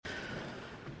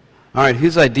All right,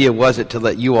 whose idea was it to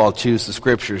let you all choose the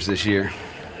scriptures this year?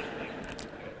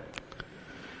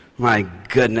 My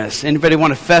goodness. Anybody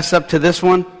want to fess up to this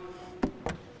one?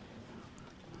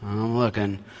 I'm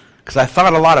looking. Because I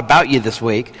thought a lot about you this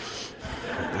week.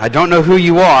 I don't know who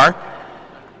you are.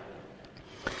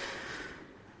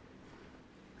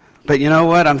 But you know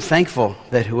what? I'm thankful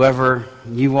that whoever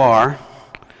you are,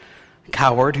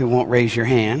 coward who won't raise your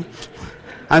hand,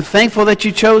 I'm thankful that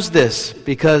you chose this,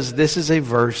 because this is a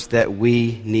verse that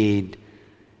we need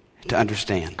to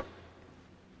understand.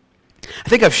 I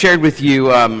think I've shared with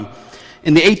you,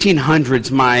 in the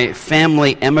 1800s, my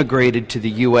family emigrated to the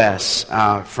U.S.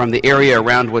 From the area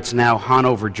around what's now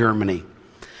Hanover, Germany.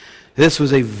 This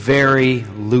was a very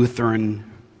Lutheran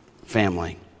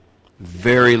family,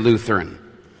 very Lutheran.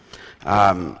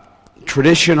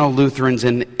 Traditional Lutherans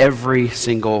in every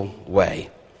single way.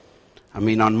 I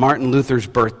mean, on Martin Luther's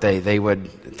birthday, they would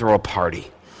throw a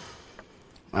party.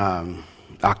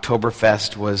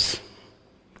 Oktoberfest was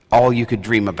all you could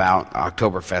dream about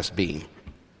Oktoberfest being.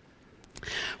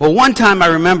 Well, one time I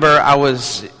remember I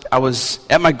was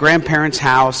at my grandparents'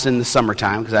 house in the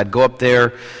summertime, because I'd go up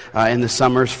there in the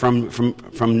summers from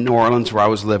New Orleans, where I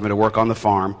was living, to work on the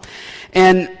farm.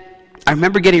 And I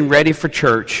remember getting ready for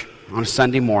church on a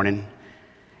Sunday morning,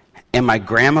 and my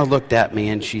grandma looked at me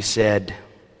and she said,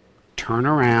 "Turn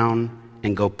around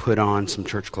and go put on some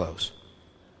church clothes."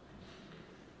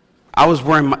 I was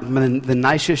wearing the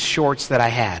nicest shorts that I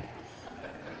had.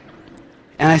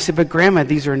 And I said, "But Grandma,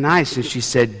 these are nice." And she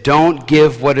said, "Don't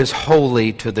give what is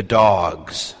holy to the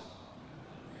dogs."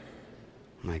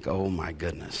 I'm like, oh my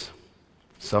goodness.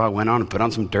 So I went on and put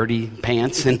on some dirty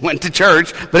pants and went to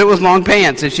church, but it was long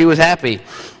pants, and she was happy.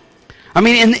 I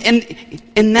mean,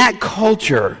 in that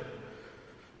culture,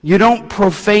 you don't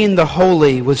profane the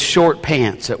holy with short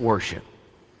pants at worship.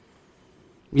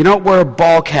 You don't wear a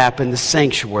ball cap in the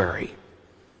sanctuary.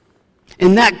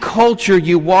 In that culture,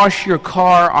 you wash your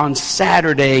car on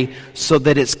Saturday so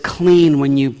that it's clean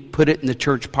when you put it in the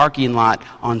church parking lot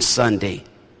on Sunday.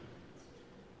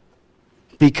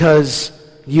 Because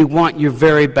you want your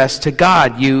very best to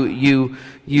God. You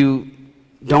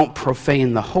don't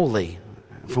profane the holy,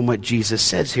 from what Jesus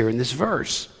says here in this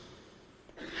verse.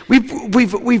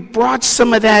 We've brought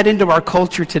some of that into our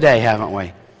culture today, haven't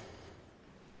we?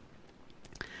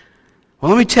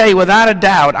 Well, let me tell you, without a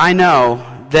doubt, I know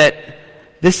that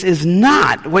this is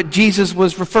not what Jesus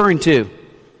was referring to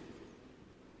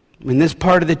in this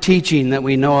part of the teaching that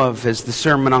we know of as the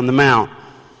Sermon on the Mount.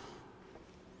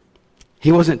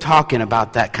 He wasn't talking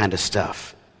about that kind of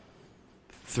stuff,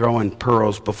 throwing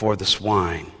pearls before the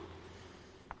swine.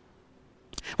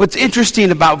 What's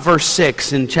interesting about verse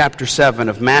 6 in chapter 7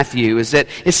 of Matthew is that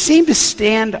it seemed to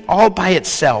stand all by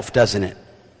itself, doesn't it?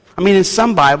 I mean, in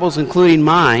some Bibles, including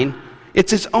mine,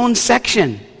 it's its own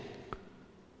section.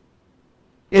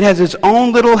 It has its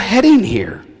own little heading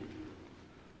here.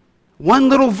 One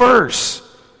little verse.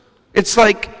 It's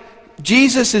like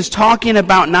Jesus is talking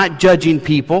about not judging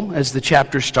people as the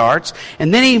chapter starts,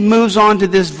 and then he moves on to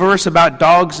this verse about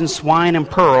dogs and swine and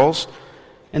pearls,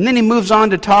 and then he moves on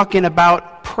to talking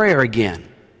about prayer again.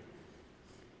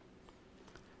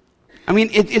 I mean,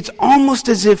 it's almost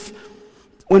as if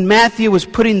when Matthew was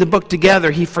putting the book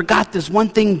together, he forgot this one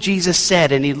thing Jesus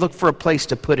said, and he looked for a place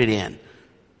to put it in.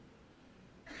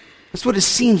 That's what it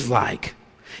seems like.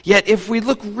 Yet, if we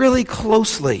look really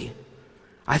closely,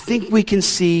 I think we can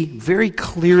see very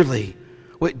clearly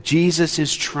what Jesus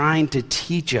is trying to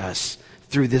teach us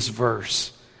through this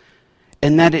verse,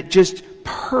 and that it just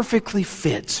perfectly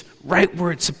fits right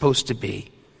where it's supposed to be.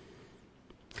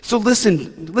 So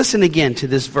listen again to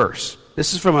this verse.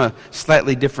 This is from a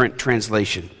slightly different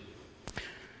translation.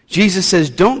 Jesus says,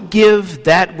 "Don't give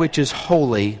that which is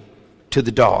holy to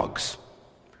the dogs,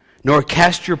 nor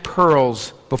cast your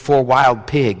pearls before wild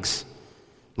pigs,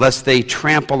 lest they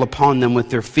trample upon them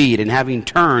with their feet, and having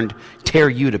turned, tear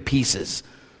you to pieces."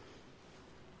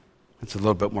 That's a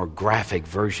little bit more graphic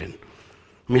version.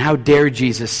 I mean, how dare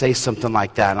Jesus say something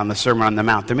like that on the Sermon on the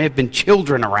Mount? There may have been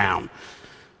children around.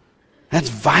 That's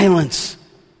violence.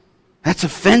 That's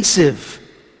offensive.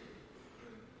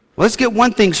 Let's get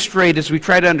one thing straight as we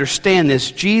try to understand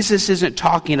this. Jesus isn't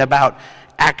talking about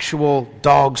actual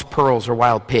dogs, pearls, or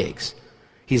wild pigs.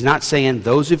 He's not saying,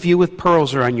 those of you with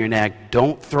pearls are on your neck,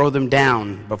 don't throw them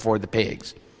down before the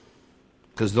pigs,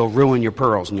 because they'll ruin your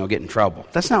pearls and you'll get in trouble.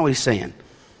 That's not what he's saying.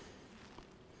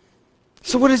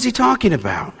 So what is he talking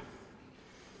about?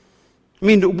 I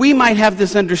mean, we might have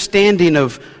this understanding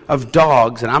of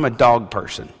dogs, and I'm a dog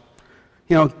person.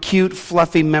 You know, cute,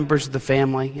 fluffy members of the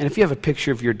family. And if you have a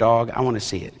picture of your dog, I want to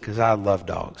see it, because I love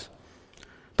dogs.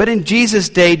 But in Jesus'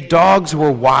 day, dogs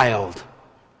were wild.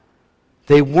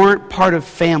 They weren't part of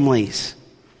families.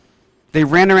 They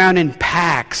ran around in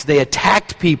packs. They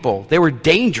attacked people. They were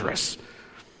dangerous.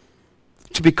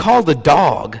 To be called a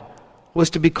dog was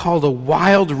to be called a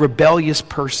wild, rebellious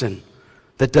person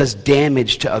that does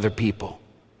damage to other people.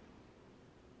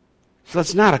 So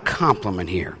that's not a compliment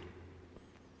here.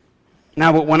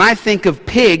 Now, but when I think of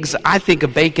pigs, I think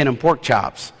of bacon and pork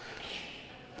chops.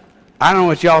 I don't know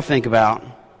what y'all think about.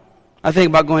 I think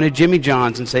about going to Jimmy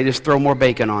John's and say, just throw more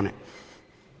bacon on it.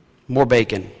 More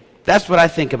bacon. That's what I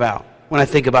think about when I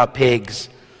think about pigs.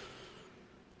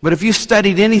 But if you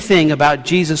studied anything about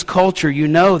Jesus' culture, you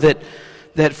know that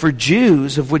for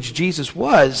Jews, of which Jesus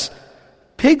was,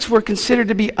 pigs were considered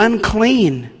to be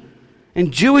unclean.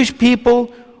 And Jewish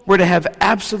people were to have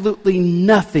absolutely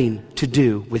nothing to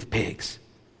do with pigs.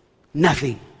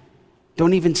 Nothing.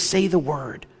 Don't even say the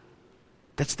word.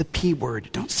 That's the P word.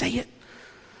 Don't say it.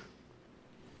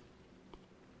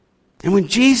 And when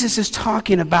Jesus is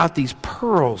talking about these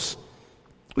pearls,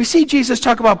 we see Jesus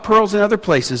talk about pearls in other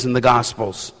places in the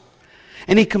Gospels.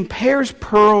 And he compares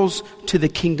pearls to the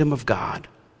kingdom of God.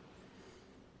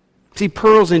 See,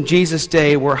 pearls in Jesus'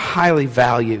 day were highly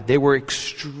valued. They were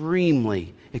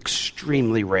extremely,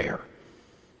 extremely rare.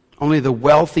 Only the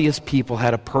wealthiest people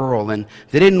had a pearl, and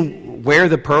they didn't wear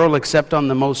the pearl except on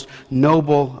the most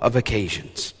noble of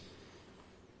occasions.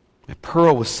 A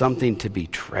pearl was something to be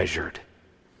treasured.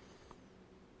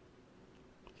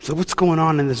 So what's going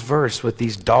on in this verse with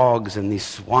these dogs and these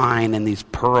swine and these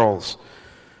pearls?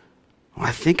 Well,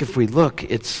 I think if we look,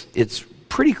 it's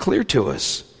pretty clear to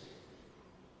us.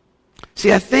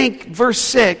 See, I think verse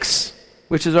 6,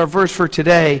 which is our verse for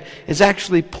today, is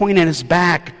actually pointing us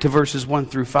back to verses 1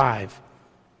 through 5.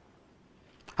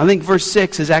 I think verse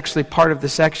 6 is actually part of the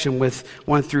section with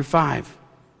 1 through 5.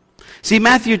 See,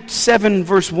 Matthew 7,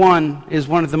 verse 1 is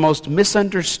one of the most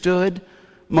misunderstood,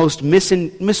 most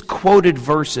misquoted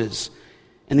verses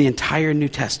in the entire New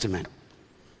Testament.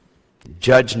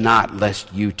 Judge not,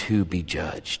 lest you too be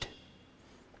judged.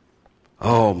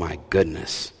 Oh my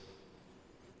goodness.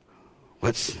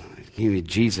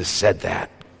 Jesus said that.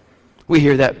 We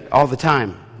hear that all the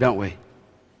time, don't we?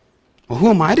 Well, who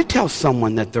am I to tell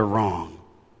someone that they're wrong?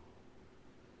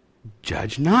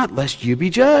 Judge not, lest you be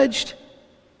judged.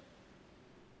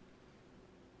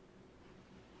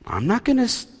 I'm not going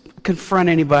to confront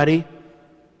anybody.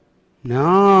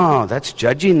 No, that's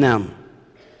judging them.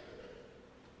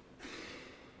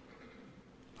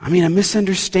 I mean, a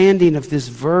misunderstanding of this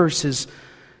verse has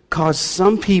caused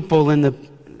some people in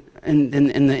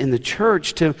the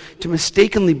church to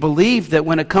mistakenly believe that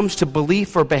when it comes to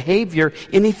belief or behavior,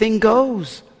 anything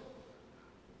goes.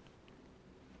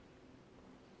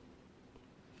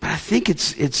 But I think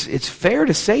it's fair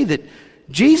to say that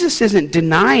Jesus isn't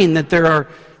denying that there are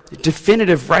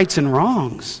definitive rights and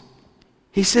wrongs.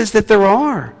 He says that there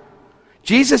are.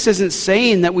 Jesus isn't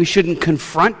saying that we shouldn't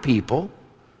confront people.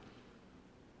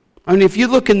 I mean, if you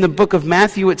look in the book of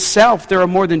Matthew itself, there are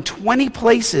more than 20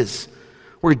 places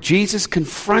where Jesus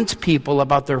confronts people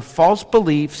about their false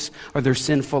beliefs or their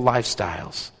sinful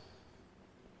lifestyles.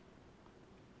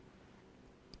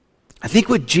 I think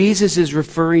what Jesus is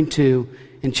referring to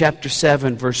in chapter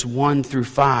 7, verse 1 through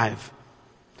 5,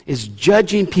 is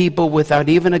judging people without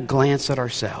even a glance at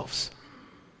ourselves.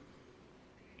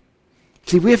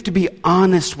 See, we have to be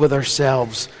honest with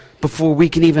ourselves before we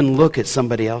can even look at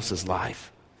somebody else's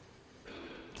life.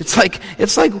 It's like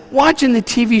watching the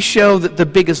TV show The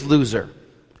Biggest Loser.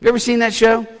 Have you ever seen that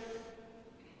show?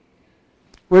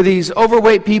 Where these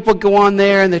overweight people go on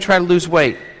there and they try to lose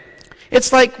weight.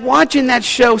 It's like watching that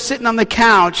show sitting on the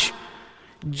couch,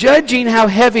 judging how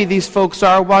heavy these folks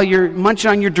are while you're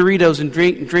munching on your Doritos and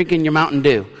drinking your Mountain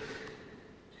Dew.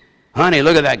 Honey,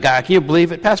 look at that guy. Can you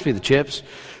believe it? Pass me the chips.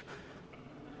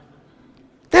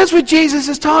 That's what Jesus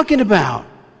is talking about.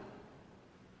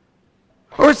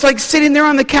 Or it's like sitting there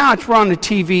on the couch. We're on a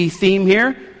TV theme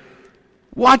here.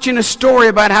 Watching a story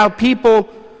about how people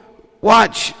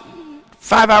watch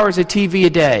 5 hours of TV a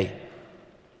day.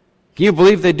 Can you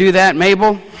believe they do that,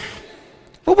 Mabel?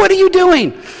 Well, what are you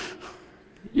doing?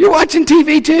 You're watching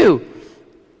TV too.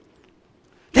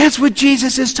 That's what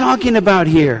Jesus is talking about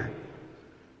here.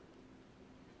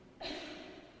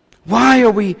 Why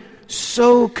are we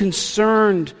so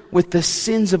concerned with the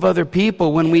sins of other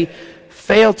people when we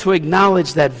fail to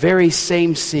acknowledge that very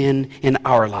same sin in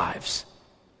our lives?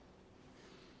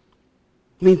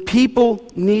 I mean, people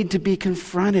need to be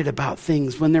confronted about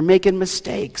things when they're making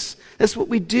mistakes. That's what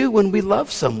we do when we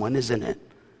love someone, isn't it?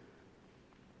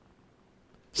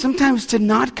 Sometimes to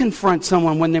not confront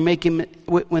someone when they're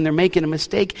making a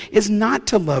mistake is not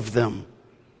to love them.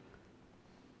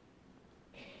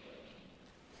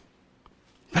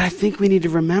 But But I think we need to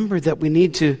remember that we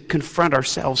need to confront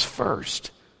ourselves first.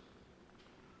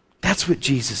 That's what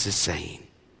Jesus is saying.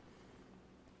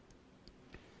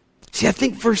 See, I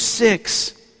think verse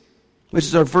 6, which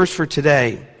is our verse for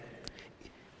today,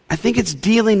 I think it's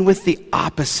dealing with the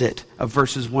opposite of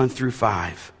verses 1 through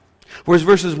 5. Whereas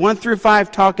verses 1 through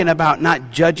 5 talking about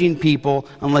not judging people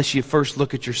unless you first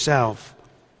look at yourself.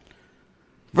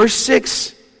 Verse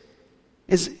 6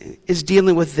 is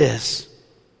dealing with this.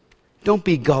 Don't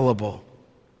be gullible.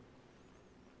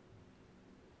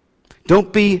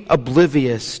 Don't be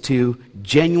oblivious to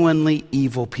genuinely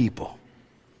evil people.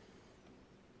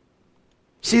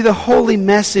 See, the holy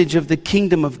message of the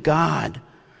kingdom of God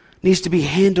needs to be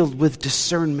handled with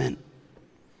discernment.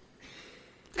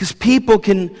 Because people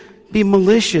can be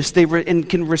malicious and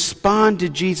can respond to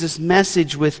Jesus'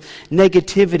 message with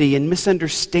negativity and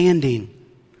misunderstanding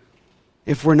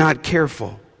if we're not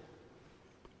careful.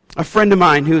 A friend of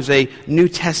mine who's a New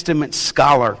Testament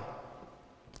scholar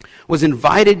was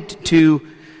invited to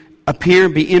appear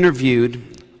and be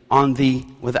interviewed on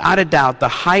without a doubt, the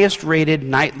highest rated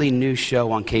nightly news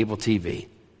show on cable TV.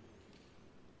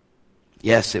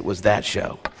 Yes, it was that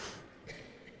show.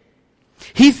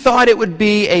 He thought it would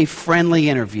be a friendly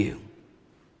interview.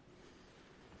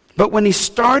 But when he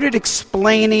started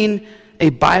explaining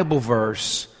a Bible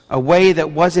verse, a way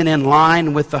that wasn't in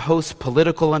line with the host's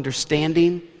political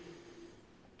understanding,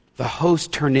 the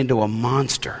host turned into a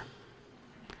monster.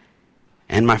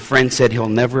 And my friend said he'll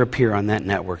never appear on that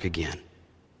network again.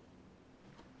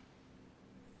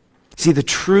 See, the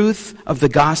truth of the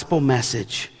gospel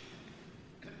message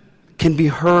can be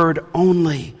heard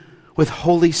only with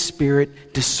Holy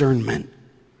Spirit discernment.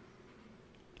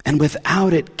 And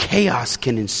without it, chaos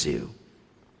can ensue.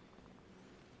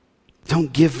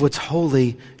 Don't give what's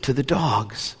holy to the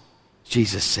dogs,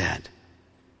 Jesus said.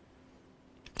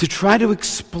 To try to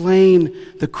explain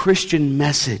the Christian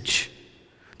message,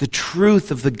 the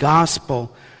truth of the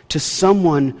gospel, to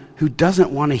someone who doesn't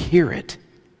want to hear it.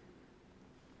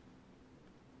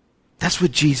 That's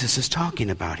what Jesus is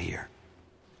talking about here.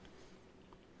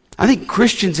 I think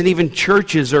Christians and even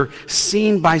churches are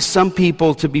seen by some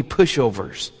people to be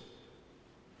pushovers.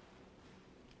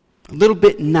 A little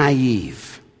bit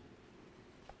naive.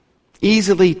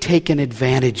 Easily taken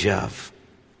advantage of.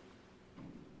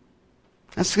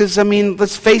 That's because,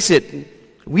 let's face it,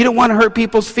 we don't want to hurt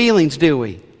people's feelings, do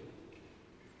we?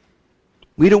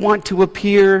 We don't want to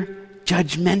appear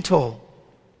judgmental.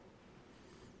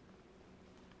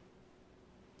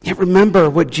 Yet remember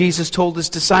what Jesus told his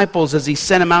disciples as he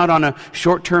sent them out on a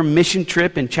short-term mission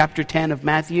trip in chapter 10 of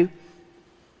Matthew.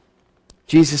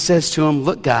 Jesus says to them,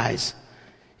 look guys,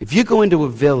 if you go into a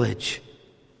village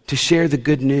to share the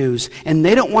good news and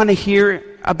they don't want to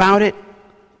hear about it,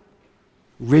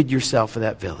 rid yourself of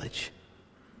that village.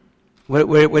 What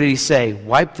did he say?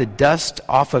 Wipe the dust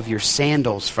off of your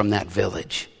sandals from that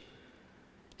village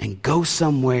and go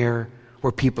somewhere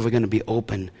where people are going to be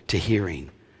open to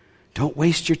hearing. Don't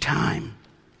waste your time.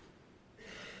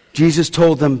 Jesus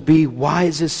told them, be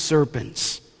wise as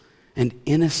serpents and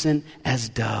innocent as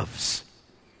doves.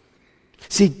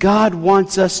 See, God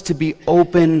wants us to be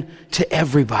open to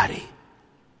everybody.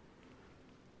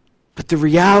 But the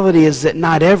reality is that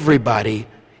not everybody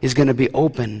is going to be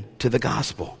open to the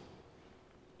gospel.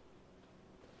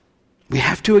 We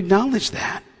have to acknowledge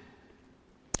that.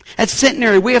 At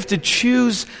Centenary, we have to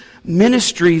choose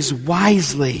ministries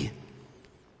wisely.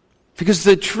 Because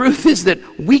the truth is that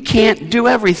we can't do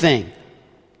everything.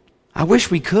 I wish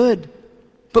we could,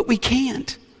 but we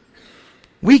can't.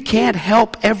 We can't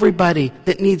help everybody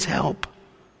that needs help.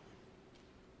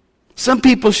 Some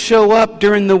people show up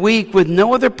during the week with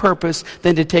no other purpose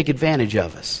than to take advantage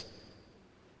of us.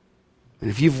 And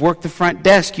if you've worked the front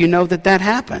desk, you know that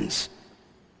happens.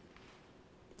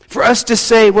 For us to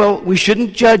say, well, we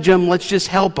shouldn't judge them, let's just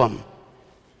help them.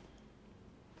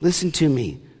 Listen to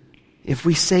me. If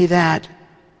we say that,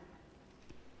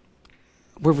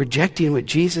 we're rejecting what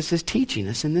Jesus is teaching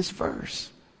us in this verse.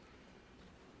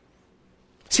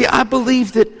 See, I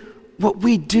believe that what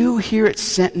we do here at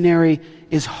Centenary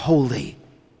is holy.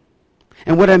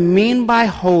 And what I mean by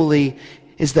holy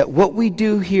is that what we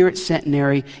do here at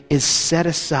Centenary is set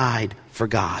aside for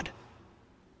God.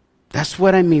 That's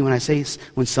what I mean when I say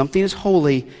when something is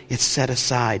holy, it's set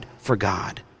aside for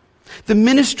God. The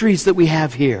ministries that we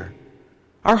have here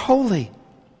are holy.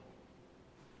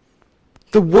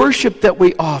 The worship that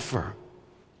we offer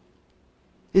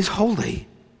is holy.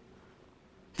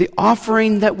 The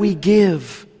offering that we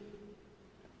give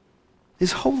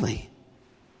is holy.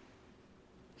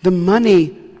 The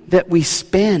money that we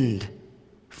spend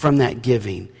from that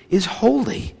giving is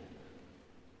holy.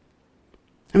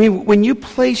 I mean, when you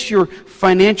place your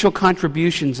financial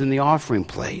contributions in the offering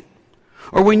plate,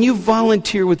 or when you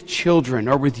volunteer with children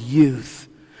or with youth,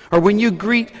 or when you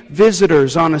greet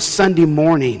visitors on a Sunday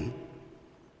morning,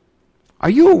 are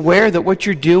you aware that what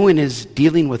you're doing is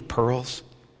dealing with pearls?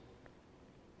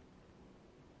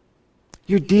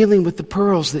 You're dealing with the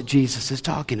pearls that Jesus is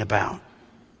talking about.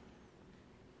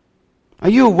 Are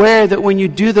you aware that when you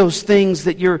do those things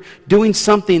that you're doing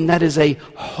something that is a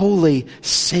holy,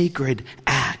 sacred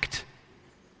act?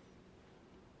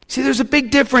 See, there's a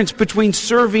big difference between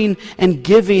serving and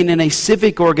giving in a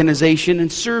civic organization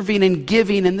and serving and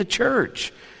giving in the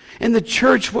church. In the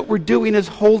church, what we're doing is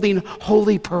holding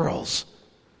holy pearls.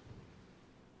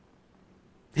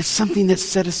 It's something that's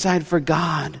set aside for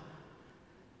God.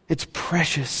 It's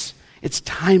precious. It's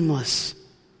timeless.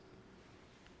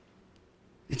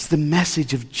 It's the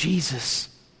message of Jesus.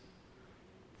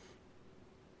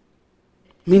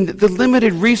 I mean, the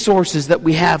limited resources that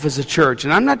we have as a church,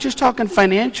 and I'm not just talking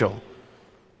financial.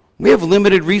 We have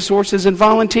limited resources in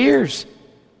volunteers.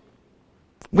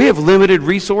 We have limited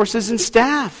resources in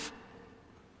staff.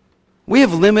 We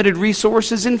have limited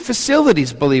resources in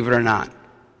facilities, believe it or not.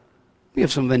 We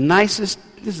have some of the nicest,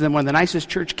 this is one of the nicest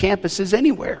church campuses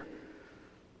anywhere.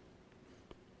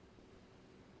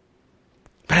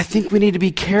 But I think we need to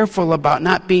be careful about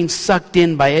not being sucked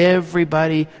in by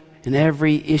everybody and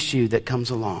every issue that comes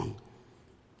along.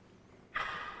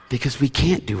 Because we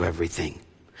can't do everything.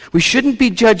 We shouldn't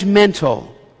be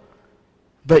judgmental,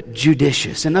 but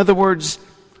judicious. In other words,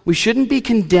 we shouldn't be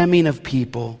condemning of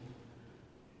people,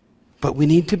 but we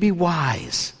need to be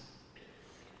wise.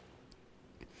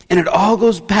 And it all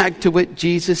goes back to what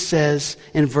Jesus says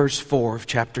in verse 4 of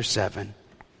chapter 7.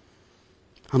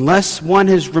 Unless one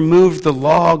has removed the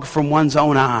log from one's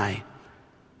own eye,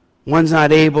 one's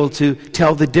not able to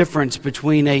tell the difference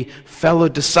between a fellow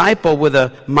disciple with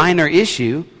a minor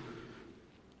issue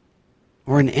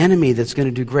or an enemy that's going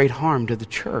to do great harm to the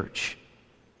church.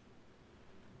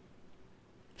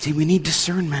 See, we need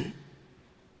discernment.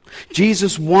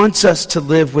 Jesus wants us to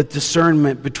live with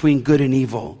discernment between good and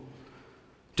evil.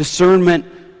 Discernment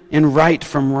in right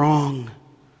from wrong.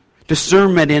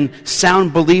 Discernment in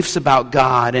sound beliefs about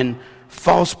God and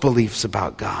false beliefs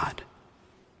about God.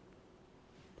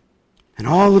 And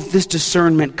all of this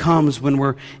discernment comes when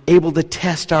we're able to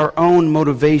test our own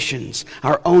motivations,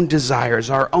 our own desires,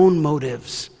 our own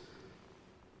motives.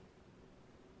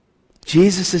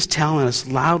 Jesus is telling us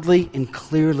loudly and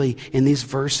clearly in these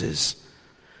verses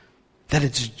that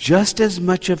it's just as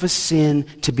much of a sin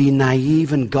to be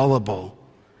naive and gullible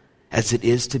as it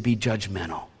is to be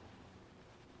judgmental.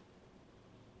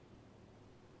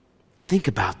 Think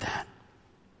about that.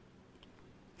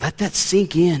 Let that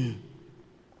sink in.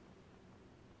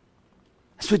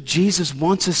 That's what Jesus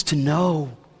wants us to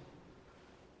know.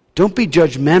 Don't be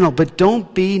judgmental, but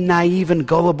don't be naive and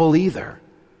gullible either.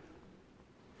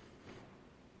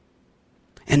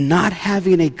 And not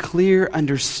having a clear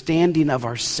understanding of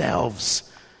ourselves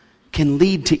can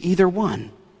lead to either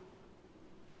one.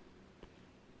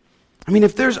 I mean,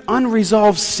 if there's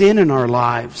unresolved sin in our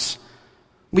lives,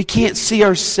 we can't see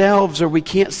ourselves or we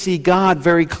can't see God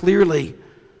very clearly.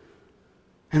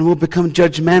 And we'll become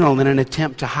judgmental in an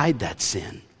attempt to hide that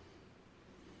sin.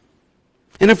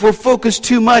 And if we're focused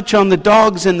too much on the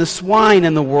dogs and the swine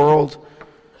in the world,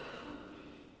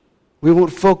 we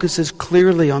won't focus as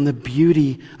clearly on the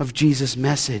beauty of Jesus'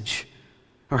 message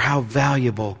or how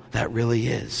valuable that really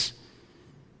is.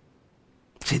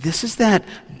 See, this is that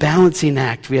balancing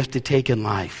act we have to take in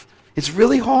life. It's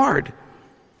really hard.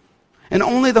 And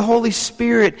only the Holy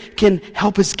Spirit can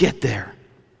help us get there.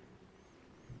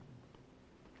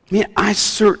 I mean, I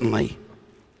certainly,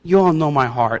 you all know my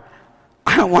heart,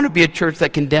 I don't want to be a church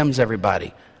that condemns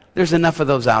everybody. There's enough of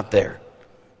those out there.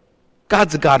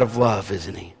 God's a God of love,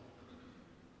 isn't He?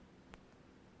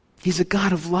 He's a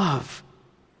God of love.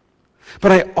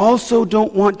 But I also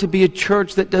don't want to be a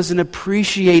church that doesn't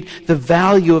appreciate the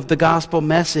value of the gospel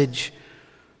message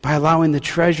by allowing the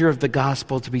treasure of the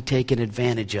gospel to be taken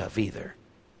advantage of either.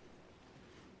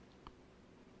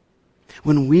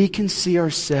 When we can see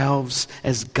ourselves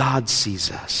as God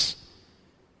sees us,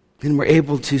 then we're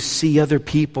able to see other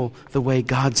people the way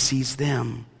God sees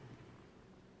them.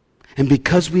 And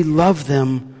because we love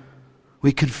them,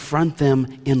 we confront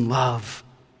them in love.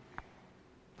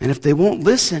 And if they won't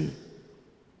listen,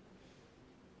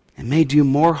 it may do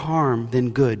more harm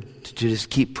than good to just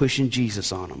keep pushing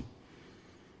Jesus on them,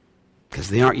 because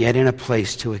they aren't yet in a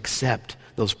place to accept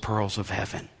those pearls of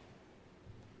heaven.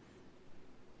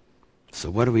 So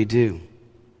what do?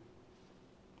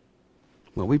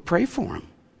 Well, we pray for them.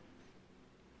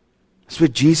 That's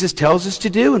what Jesus tells us to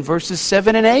do in verses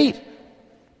 7 and 8.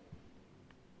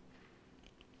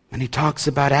 And he talks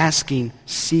about asking,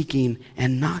 seeking,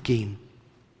 and knocking.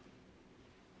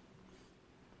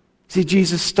 See,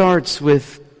 Jesus starts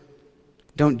with,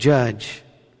 don't judge,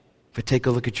 but take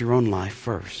a look at your own life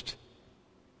first.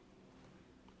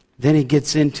 Then he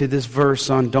gets into this verse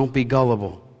on don't be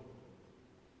gullible.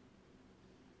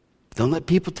 Don't let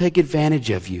people take advantage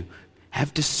of you.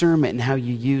 Have discernment in how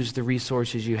you use the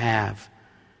resources you have.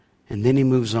 And then he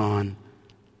moves on,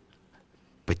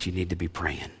 but you need to be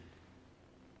praying.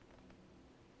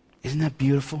 Isn't that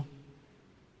beautiful?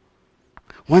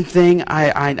 One thing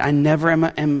I never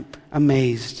am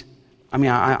amazed.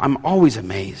 I'm always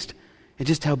amazed at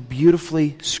just how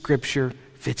beautifully Scripture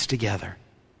fits together.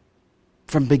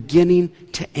 From beginning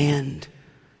to end,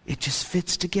 it just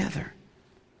fits together.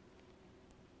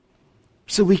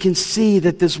 So we can see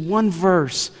that this one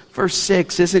verse, verse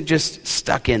 6, isn't just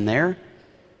stuck in there.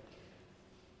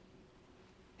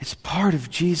 It's part of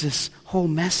Jesus' whole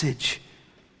message.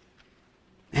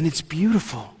 And it's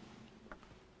beautiful.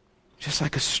 Just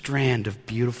like a strand of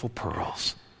beautiful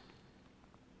pearls.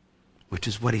 Which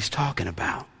is what he's talking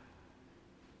about.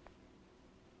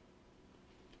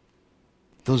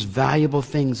 Those valuable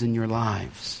things in your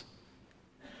lives.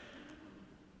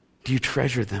 Do you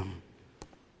treasure them?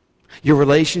 Your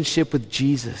relationship with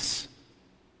Jesus.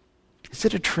 Is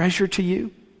it a treasure to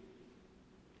you?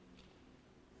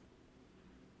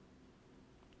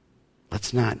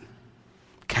 Let's not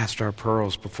cast our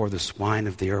pearls before the swine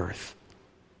of the earth.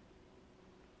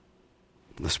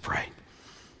 Let's pray.